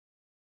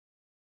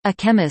A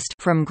chemist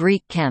from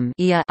Greek chem,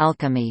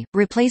 alchemy,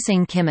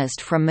 replacing chemist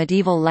from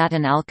medieval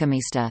Latin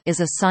alchemista, is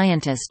a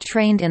scientist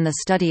trained in the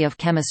study of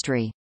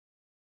chemistry.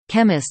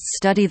 Chemists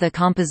study the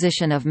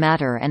composition of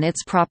matter and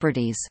its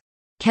properties.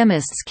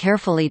 Chemists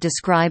carefully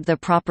describe the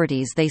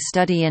properties they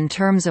study in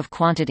terms of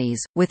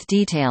quantities, with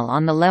detail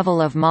on the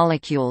level of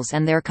molecules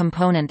and their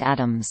component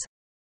atoms.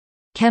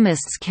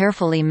 Chemists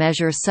carefully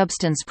measure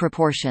substance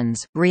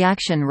proportions,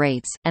 reaction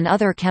rates, and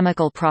other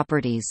chemical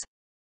properties.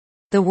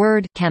 The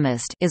word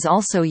chemist is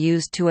also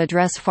used to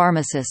address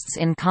pharmacists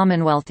in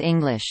Commonwealth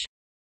English.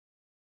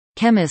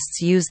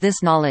 Chemists use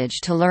this knowledge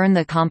to learn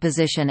the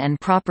composition and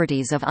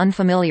properties of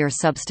unfamiliar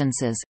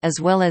substances, as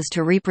well as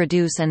to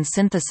reproduce and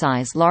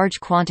synthesize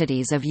large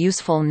quantities of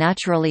useful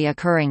naturally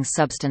occurring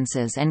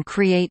substances and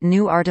create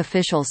new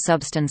artificial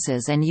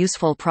substances and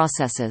useful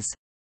processes.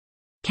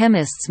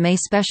 Chemists may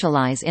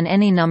specialize in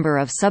any number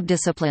of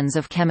subdisciplines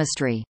of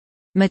chemistry.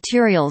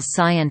 Materials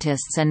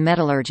scientists and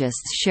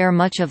metallurgists share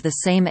much of the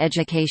same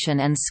education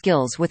and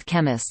skills with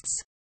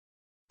chemists.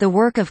 The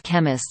work of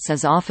chemists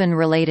is often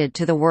related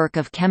to the work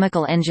of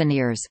chemical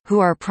engineers, who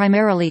are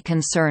primarily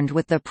concerned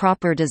with the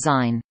proper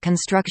design,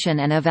 construction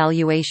and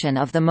evaluation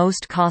of the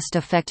most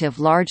cost-effective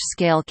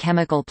large-scale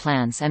chemical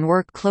plants and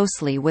work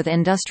closely with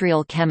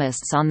industrial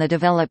chemists on the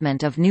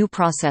development of new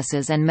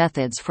processes and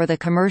methods for the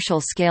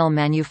commercial-scale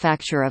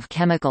manufacture of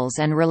chemicals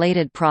and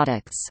related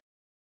products.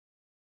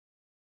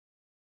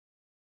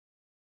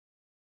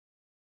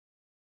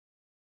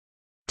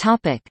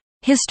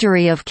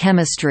 History of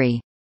chemistry.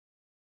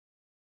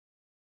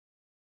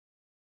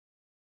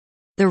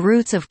 The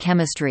roots of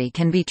chemistry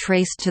can be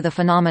traced to the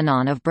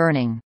phenomenon of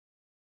burning.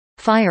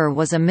 Fire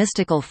was a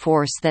mystical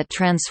force that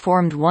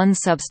transformed one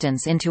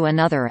substance into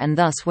another and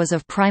thus was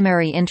of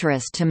primary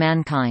interest to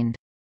mankind.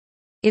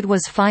 It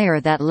was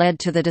fire that led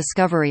to the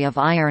discovery of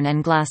iron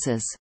and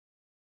glasses.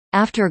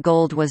 After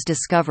gold was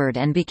discovered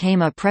and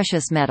became a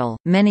precious metal,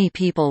 many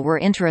people were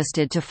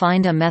interested to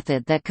find a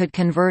method that could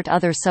convert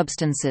other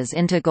substances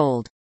into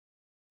gold.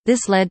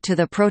 This led to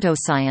the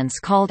proto-science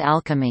called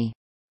alchemy.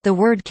 The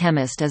word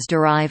chemist is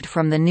derived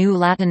from the New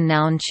Latin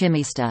noun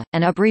chemista,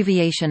 an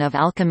abbreviation of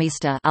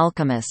alchemista,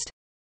 alchemist.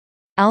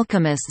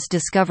 Alchemists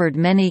discovered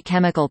many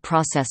chemical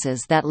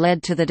processes that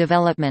led to the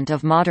development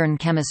of modern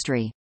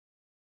chemistry.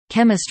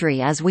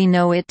 Chemistry as we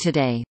know it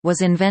today,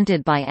 was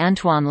invented by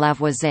Antoine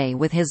Lavoisier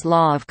with his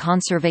law of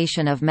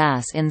conservation of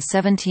mass in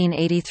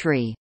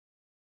 1783.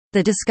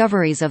 The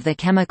discoveries of the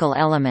chemical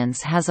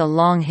elements has a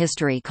long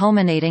history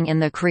culminating in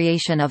the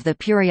creation of the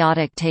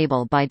periodic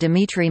table by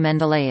Dmitry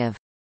Mendeleev.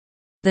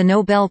 The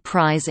Nobel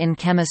Prize in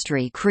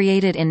Chemistry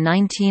created in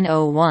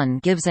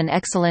 1901 gives an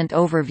excellent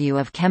overview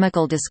of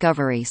chemical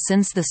discovery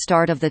since the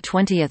start of the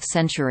 20th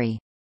century.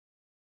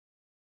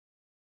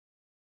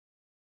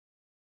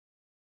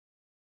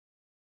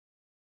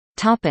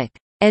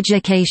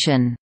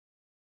 Education.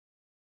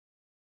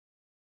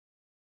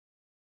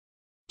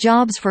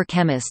 Jobs for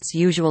chemists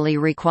usually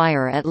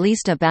require at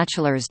least a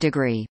bachelor's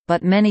degree,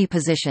 but many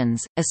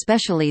positions,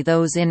 especially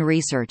those in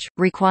research,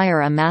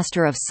 require a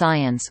Master of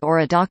Science or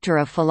a Doctor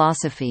of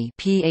Philosophy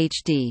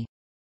 (PhD).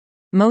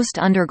 Most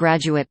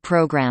undergraduate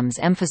programs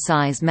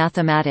emphasize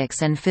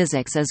mathematics and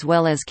physics as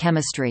well as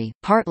chemistry,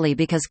 partly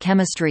because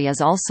chemistry is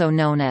also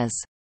known as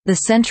the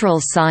central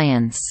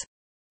science.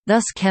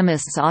 Thus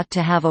chemists ought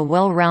to have a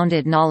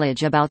well-rounded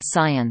knowledge about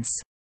science.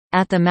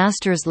 At the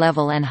master's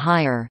level and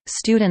higher,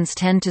 students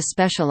tend to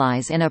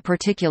specialize in a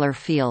particular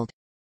field.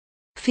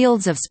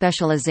 Fields of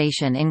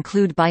specialization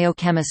include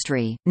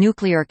biochemistry,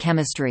 nuclear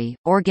chemistry,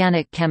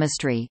 organic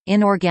chemistry,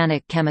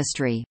 inorganic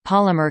chemistry,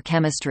 polymer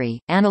chemistry,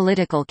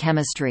 analytical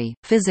chemistry,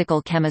 physical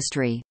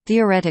chemistry,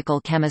 theoretical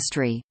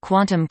chemistry,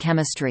 quantum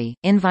chemistry,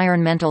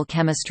 environmental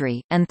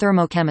chemistry, and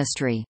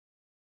thermochemistry.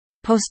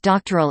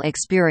 Postdoctoral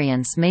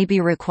experience may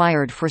be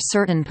required for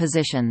certain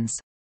positions.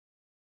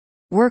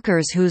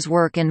 Workers whose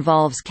work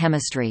involves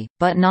chemistry,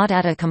 but not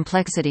at a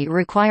complexity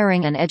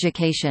requiring an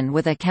education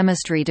with a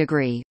chemistry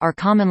degree, are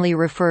commonly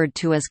referred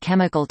to as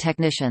chemical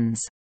technicians.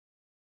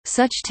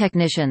 Such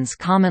technicians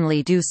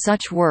commonly do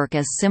such work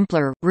as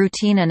simpler,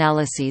 routine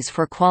analyses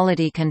for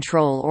quality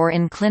control or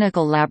in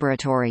clinical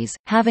laboratories,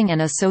 having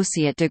an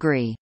associate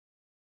degree.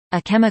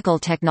 A chemical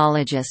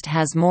technologist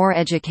has more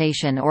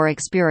education or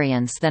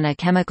experience than a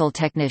chemical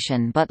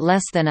technician but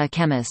less than a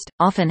chemist,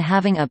 often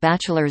having a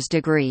bachelor's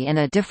degree in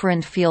a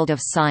different field of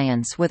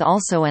science with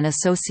also an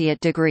associate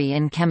degree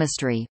in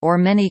chemistry or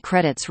many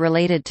credits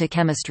related to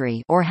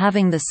chemistry, or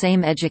having the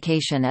same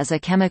education as a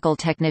chemical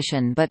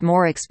technician but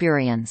more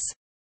experience.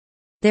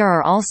 There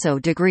are also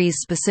degrees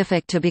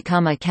specific to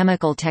become a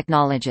chemical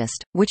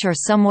technologist, which are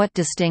somewhat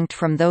distinct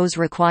from those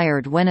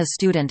required when a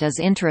student is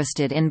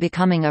interested in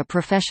becoming a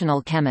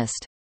professional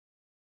chemist.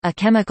 A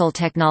chemical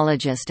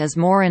technologist is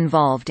more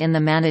involved in the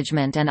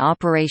management and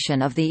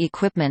operation of the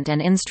equipment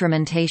and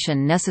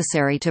instrumentation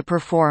necessary to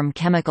perform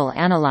chemical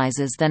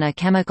analyses than a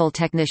chemical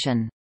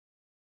technician.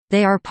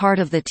 They are part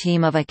of the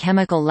team of a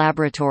chemical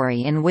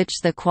laboratory in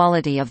which the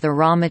quality of the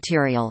raw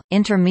material,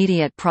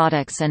 intermediate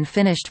products and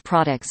finished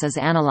products is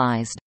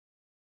analyzed.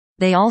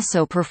 They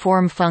also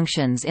perform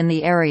functions in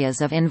the areas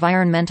of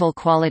environmental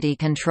quality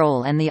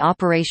control and the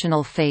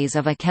operational phase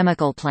of a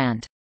chemical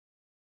plant.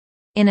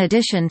 In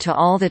addition to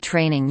all the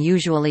training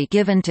usually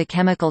given to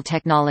chemical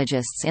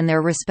technologists in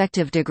their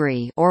respective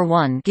degree or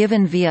one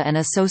given via an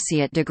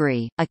associate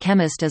degree, a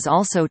chemist is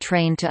also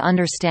trained to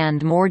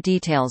understand more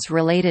details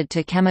related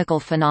to chemical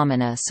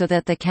phenomena so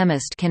that the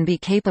chemist can be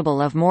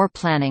capable of more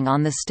planning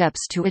on the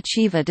steps to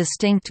achieve a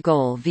distinct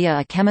goal via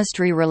a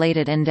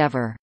chemistry-related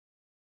endeavor.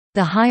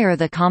 The higher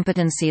the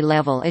competency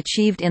level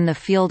achieved in the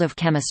field of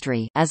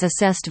chemistry, as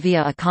assessed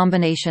via a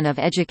combination of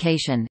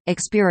education,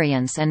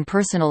 experience and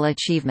personal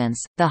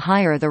achievements, the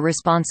higher the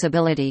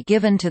responsibility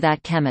given to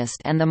that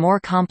chemist and the more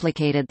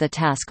complicated the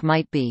task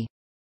might be.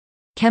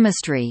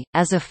 Chemistry,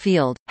 as a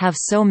field, have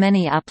so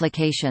many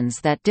applications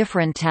that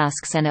different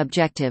tasks and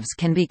objectives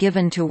can be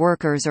given to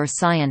workers or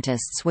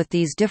scientists with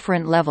these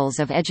different levels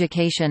of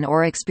education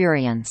or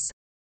experience.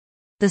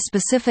 The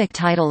specific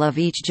title of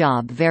each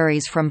job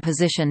varies from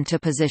position to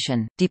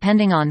position,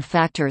 depending on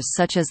factors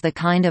such as the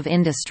kind of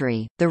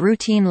industry, the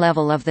routine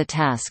level of the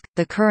task,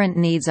 the current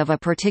needs of a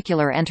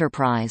particular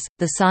enterprise,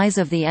 the size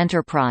of the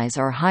enterprise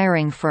or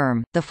hiring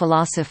firm, the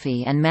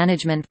philosophy and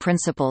management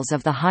principles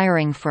of the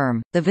hiring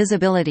firm, the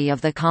visibility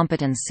of the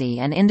competency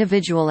and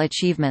individual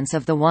achievements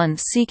of the one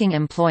seeking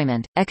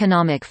employment,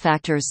 economic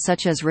factors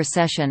such as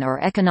recession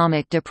or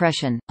economic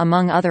depression,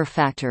 among other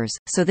factors,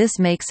 so this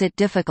makes it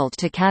difficult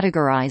to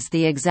categorize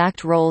the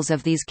exact roles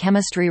of these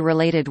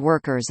chemistry-related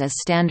workers as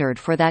standard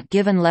for that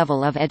given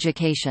level of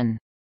education.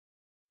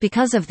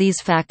 Because of these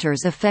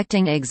factors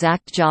affecting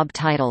exact job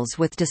titles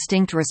with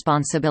distinct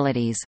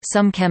responsibilities,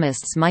 some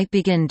chemists might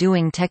begin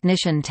doing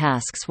technician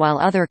tasks while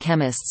other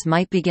chemists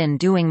might begin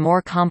doing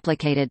more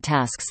complicated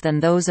tasks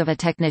than those of a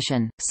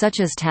technician, such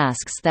as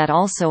tasks that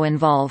also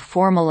involve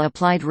formal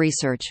applied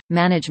research,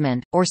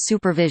 management, or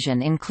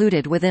supervision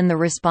included within the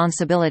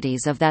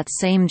responsibilities of that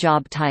same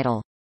job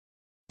title.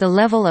 The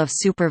level of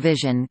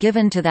supervision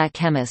given to that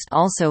chemist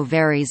also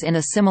varies in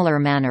a similar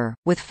manner,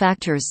 with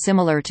factors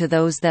similar to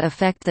those that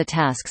affect the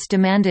tasks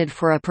demanded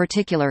for a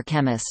particular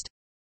chemist.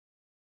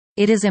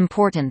 It is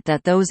important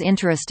that those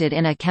interested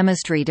in a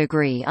chemistry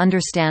degree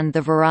understand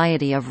the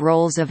variety of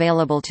roles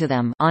available to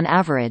them on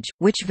average,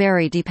 which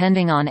vary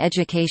depending on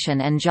education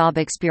and job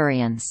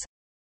experience.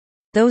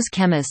 Those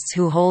chemists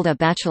who hold a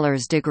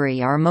bachelor's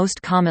degree are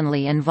most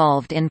commonly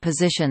involved in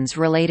positions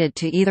related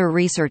to either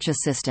research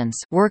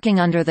assistants working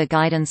under the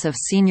guidance of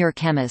senior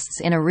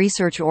chemists in a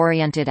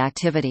research-oriented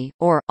activity,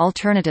 or,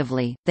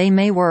 alternatively, they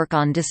may work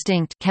on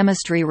distinct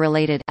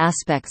chemistry-related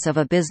aspects of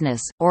a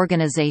business,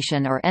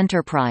 organization or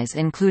enterprise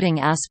including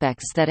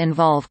aspects that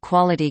involve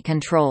quality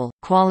control,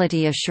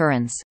 quality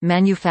assurance,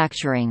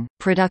 manufacturing,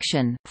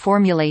 production,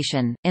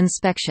 formulation,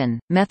 inspection,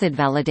 method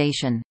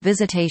validation,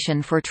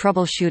 visitation for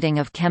troubleshooting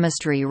of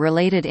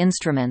chemistry-related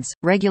instruments,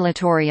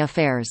 regulatory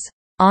affairs,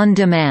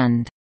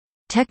 on-demand,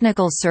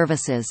 technical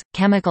services,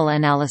 chemical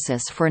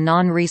analysis for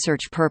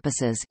non-research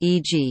purposes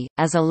e.g.,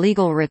 as a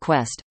legal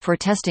request, for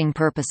testing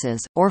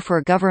purposes, or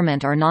for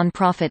government or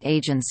non-profit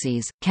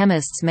agencies.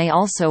 Chemists may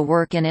also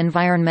work in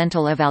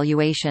environmental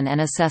evaluation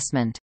and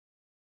assessment.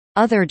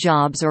 Other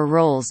jobs or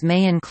roles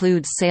may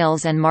include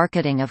sales and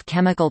marketing of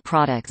chemical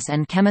products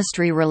and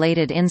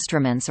chemistry-related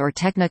instruments or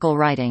technical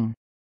writing.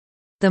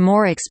 The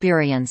more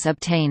experience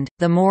obtained,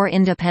 the more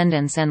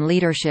independence and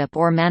leadership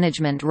or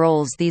management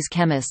roles these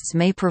chemists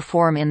may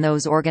perform in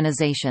those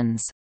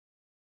organizations.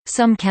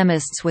 Some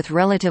chemists with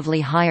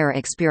relatively higher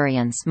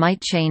experience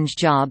might change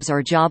jobs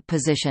or job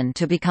position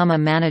to become a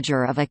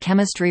manager of a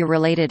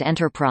chemistry-related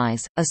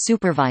enterprise, a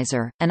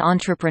supervisor, an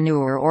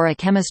entrepreneur or a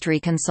chemistry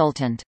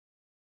consultant.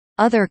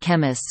 Other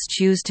chemists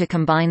choose to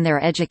combine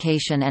their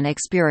education and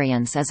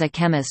experience as a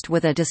chemist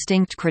with a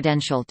distinct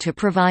credential to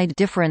provide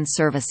different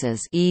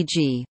services,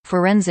 e.g.,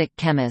 forensic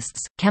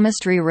chemists,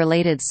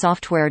 chemistry-related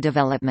software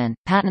development,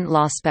 patent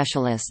law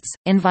specialists,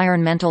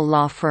 environmental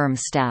law firm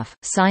staff,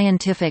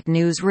 scientific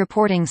news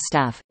reporting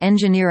staff,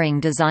 engineering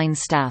design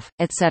staff,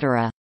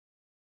 etc.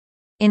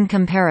 In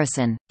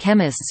comparison,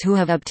 chemists who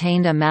have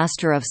obtained a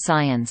Master of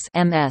Science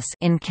 (MS)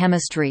 in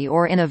chemistry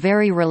or in a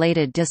very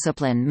related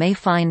discipline may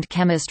find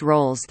chemist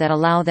roles that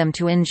allow them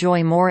to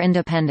enjoy more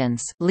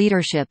independence,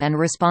 leadership and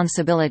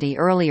responsibility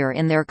earlier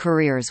in their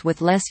careers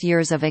with less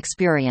years of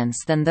experience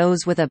than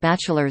those with a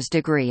bachelor's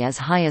degree as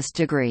highest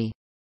degree.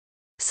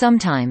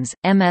 Sometimes,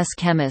 MS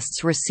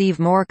chemists receive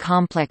more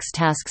complex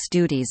tasks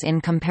duties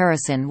in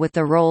comparison with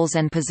the roles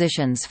and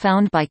positions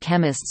found by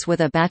chemists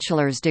with a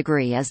bachelor's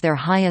degree as their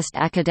highest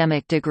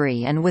academic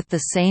degree and with the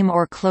same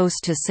or close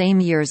to same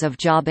years of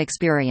job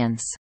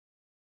experience.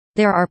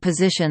 There are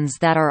positions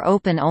that are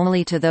open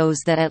only to those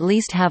that at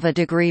least have a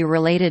degree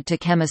related to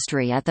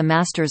chemistry at the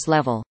master's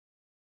level.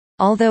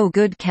 Although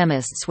good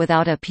chemists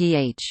without a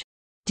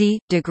Ph.D.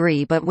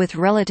 degree but with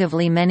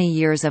relatively many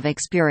years of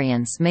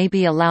experience may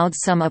be allowed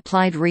some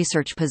applied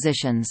research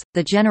positions,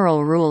 the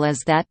general rule is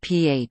that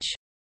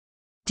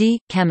Ph.D.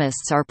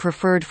 chemists are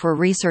preferred for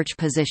research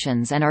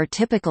positions and are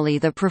typically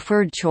the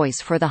preferred choice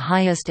for the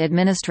highest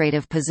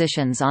administrative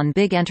positions on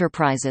big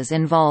enterprises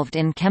involved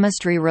in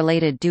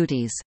chemistry-related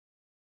duties.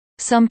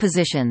 Some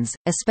positions,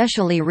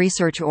 especially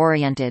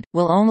research-oriented,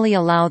 will only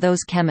allow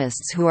those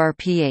chemists who are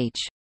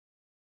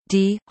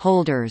Ph.D.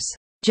 holders.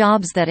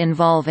 Jobs that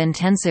involve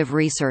intensive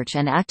research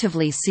and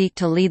actively seek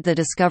to lead the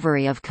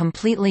discovery of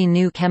completely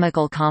new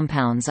chemical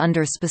compounds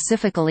under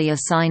specifically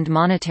assigned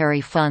monetary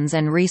funds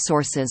and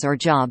resources, or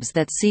jobs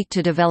that seek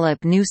to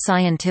develop new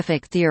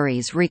scientific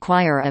theories,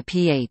 require a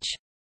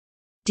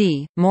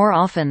Ph.D., more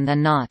often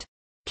than not.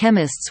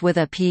 Chemists with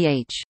a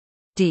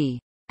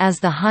Ph.D. as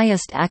the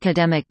highest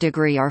academic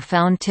degree are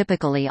found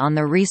typically on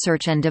the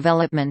Research and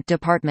Development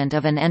Department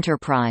of an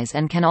enterprise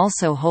and can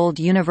also hold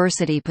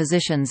university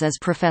positions as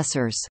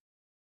professors.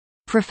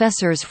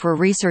 Professors for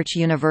research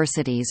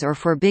universities or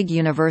for big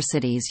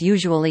universities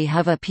usually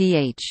have a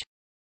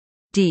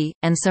Ph.D.,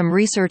 and some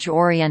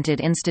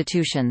research-oriented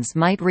institutions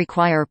might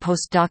require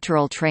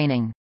postdoctoral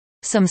training.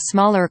 Some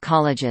smaller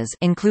colleges,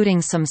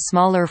 including some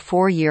smaller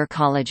four-year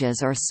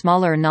colleges or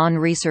smaller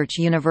non-research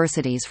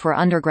universities for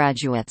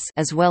undergraduates,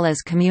 as well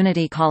as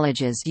community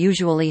colleges,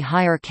 usually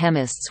hire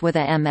chemists with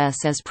a MS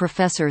as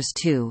professors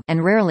too,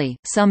 and rarely,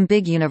 some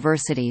big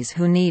universities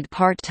who need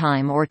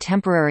part-time or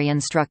temporary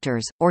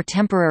instructors, or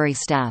temporary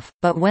staff,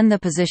 but when the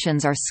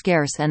positions are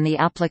scarce and the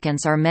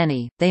applicants are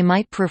many, they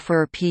might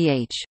prefer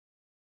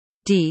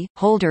Ph.D.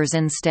 holders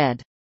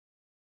instead.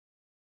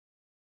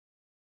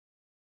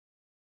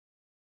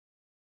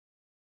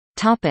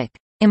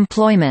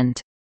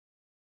 Employment.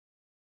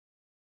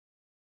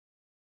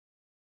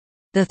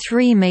 The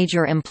three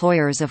major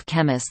employers of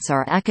chemists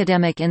are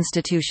academic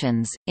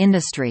institutions,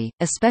 industry,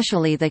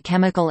 especially the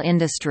chemical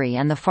industry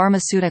and the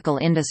pharmaceutical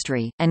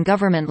industry, and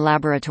government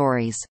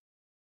laboratories.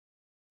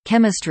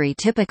 Chemistry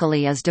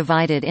typically is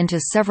divided into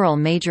several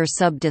major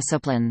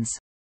sub-disciplines.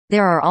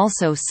 There are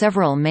also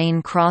several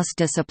main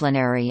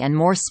cross-disciplinary and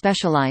more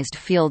specialized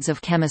fields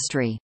of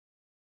chemistry.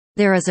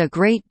 There is a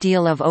great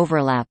deal of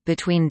overlap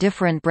between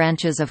different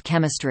branches of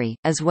chemistry,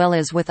 as well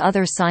as with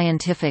other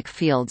scientific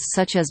fields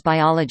such as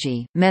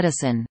biology,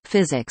 medicine,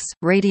 physics,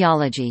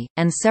 radiology,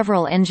 and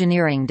several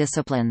engineering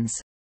disciplines.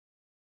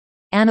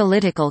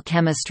 Analytical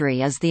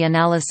chemistry is the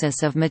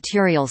analysis of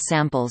material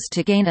samples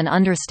to gain an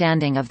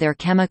understanding of their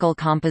chemical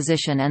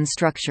composition and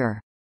structure.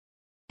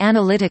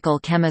 Analytical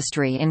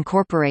chemistry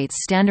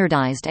incorporates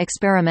standardized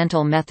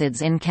experimental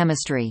methods in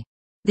chemistry.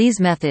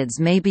 These methods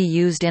may be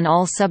used in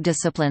all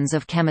subdisciplines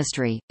of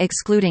chemistry,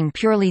 excluding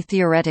purely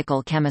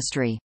theoretical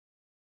chemistry.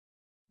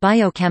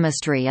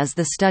 Biochemistry is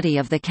the study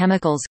of the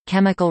chemicals,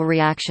 chemical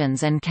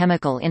reactions and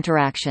chemical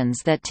interactions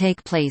that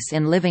take place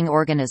in living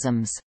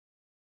organisms.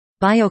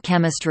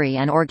 Biochemistry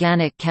and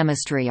organic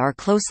chemistry are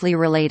closely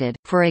related,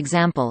 for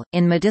example,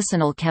 in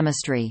medicinal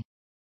chemistry.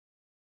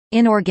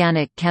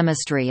 Inorganic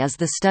chemistry is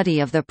the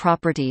study of the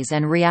properties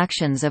and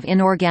reactions of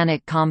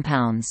inorganic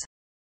compounds.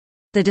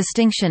 The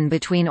distinction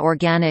between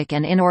organic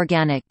and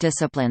inorganic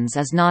disciplines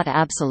is not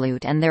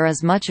absolute and there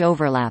is much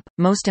overlap,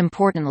 most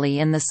importantly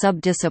in the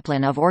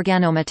sub-discipline of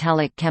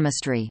organometallic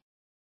chemistry.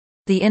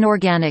 The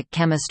inorganic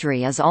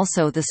chemistry is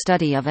also the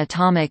study of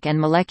atomic and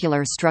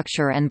molecular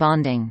structure and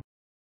bonding.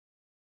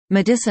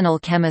 Medicinal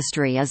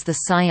chemistry is the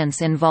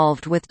science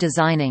involved with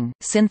designing,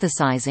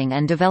 synthesizing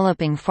and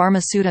developing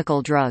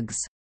pharmaceutical drugs.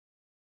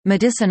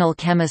 Medicinal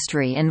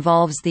chemistry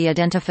involves the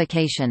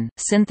identification,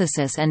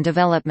 synthesis and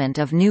development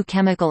of new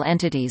chemical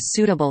entities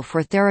suitable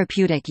for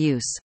therapeutic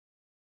use.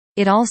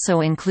 It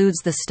also includes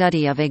the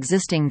study of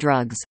existing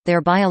drugs, their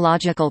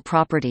biological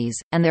properties,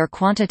 and their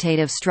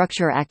quantitative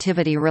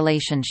structure-activity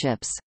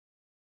relationships.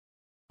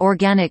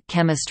 Organic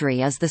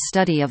chemistry is the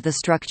study of the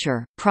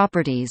structure,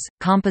 properties,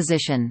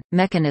 composition,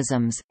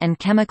 mechanisms, and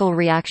chemical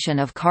reaction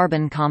of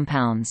carbon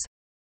compounds.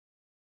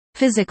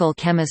 Physical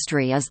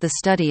chemistry is the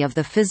study of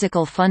the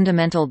physical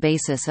fundamental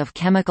basis of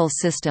chemical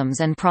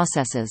systems and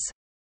processes.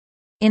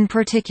 In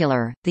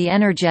particular, the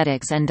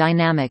energetics and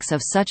dynamics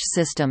of such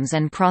systems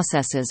and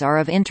processes are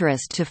of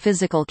interest to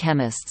physical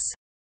chemists.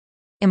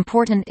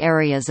 Important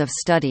areas of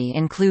study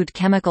include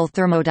chemical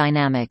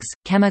thermodynamics,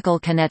 chemical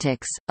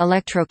kinetics,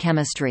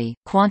 electrochemistry,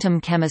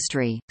 quantum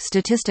chemistry,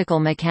 statistical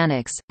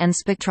mechanics, and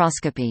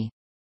spectroscopy.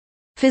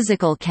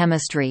 Physical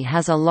chemistry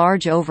has a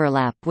large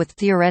overlap with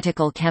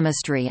theoretical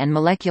chemistry and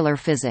molecular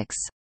physics.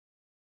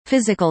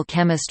 Physical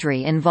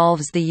chemistry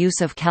involves the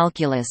use of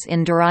calculus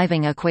in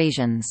deriving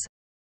equations.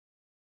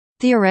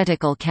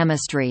 Theoretical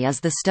chemistry is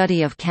the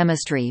study of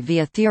chemistry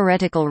via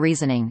theoretical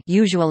reasoning,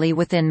 usually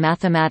within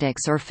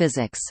mathematics or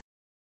physics.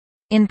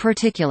 In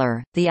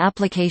particular, the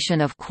application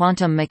of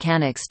quantum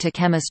mechanics to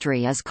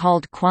chemistry is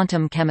called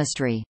quantum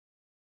chemistry.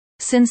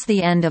 Since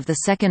the end of the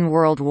Second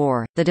World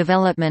War, the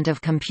development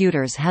of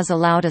computers has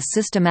allowed a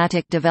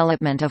systematic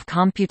development of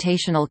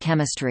computational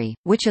chemistry,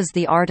 which is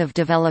the art of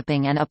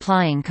developing and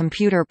applying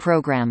computer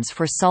programs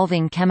for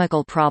solving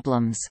chemical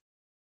problems.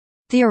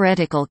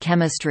 Theoretical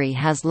chemistry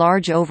has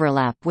large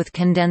overlap with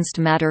condensed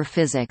matter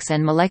physics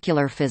and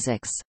molecular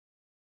physics.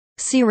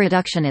 See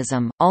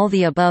reductionism. All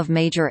the above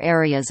major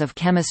areas of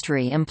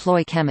chemistry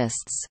employ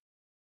chemists.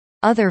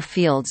 Other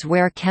fields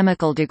where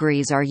chemical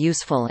degrees are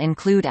useful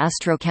include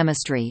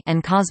astrochemistry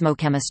and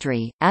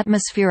cosmochemistry,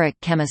 atmospheric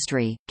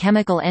chemistry,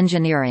 chemical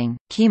engineering,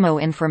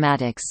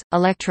 chemoinformatics,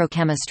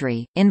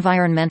 electrochemistry,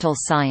 environmental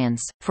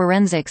science,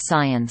 forensic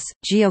science,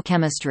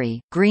 geochemistry,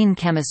 green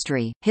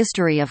chemistry,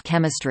 history of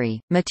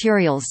chemistry,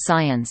 materials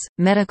science,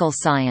 medical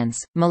science,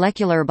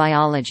 molecular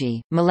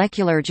biology,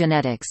 molecular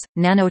genetics,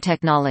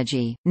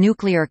 nanotechnology,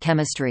 nuclear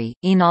chemistry,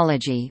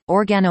 enology,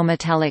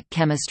 organometallic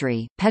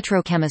chemistry,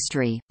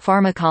 petrochemistry,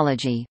 pharmacology,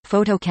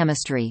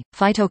 photochemistry,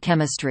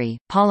 phytochemistry,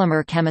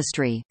 polymer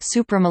chemistry,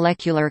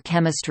 supramolecular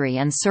chemistry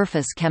and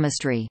surface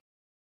chemistry.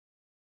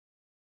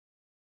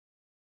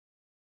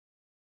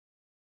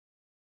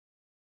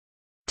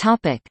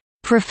 Topic: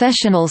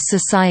 Professional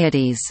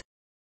societies.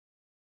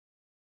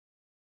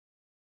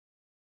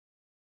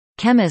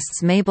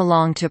 Chemists may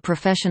belong to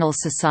professional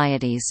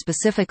societies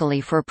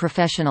specifically for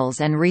professionals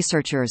and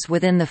researchers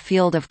within the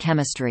field of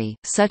chemistry,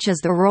 such as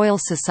the Royal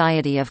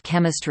Society of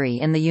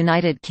Chemistry in the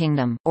United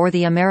Kingdom, or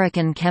the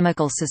American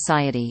Chemical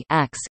Society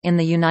in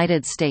the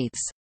United States.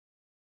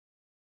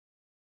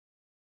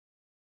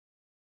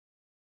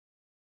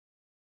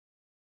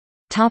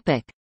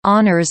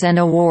 Honors and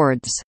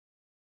awards.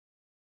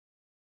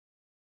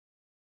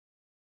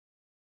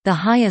 The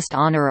highest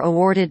honor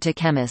awarded to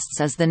chemists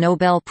is the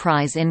Nobel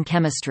Prize in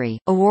Chemistry,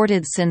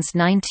 awarded since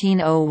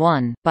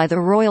 1901, by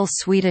the Royal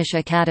Swedish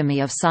Academy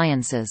of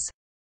Sciences.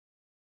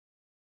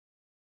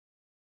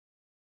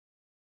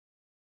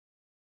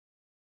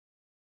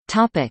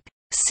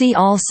 See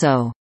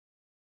also: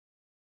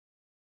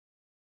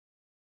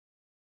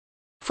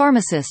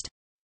 Pharmacist,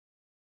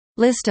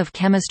 List of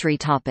chemistry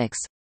topics,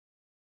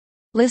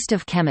 List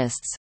of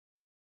chemists,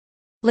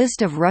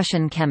 List of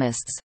Russian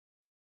chemists,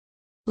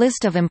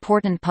 List of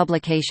important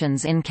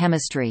publications in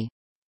chemistry,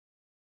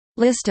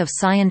 List of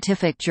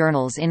scientific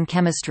journals in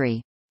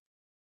chemistry,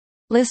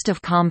 List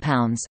of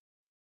compounds,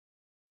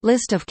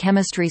 List of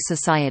chemistry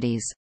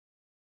societies.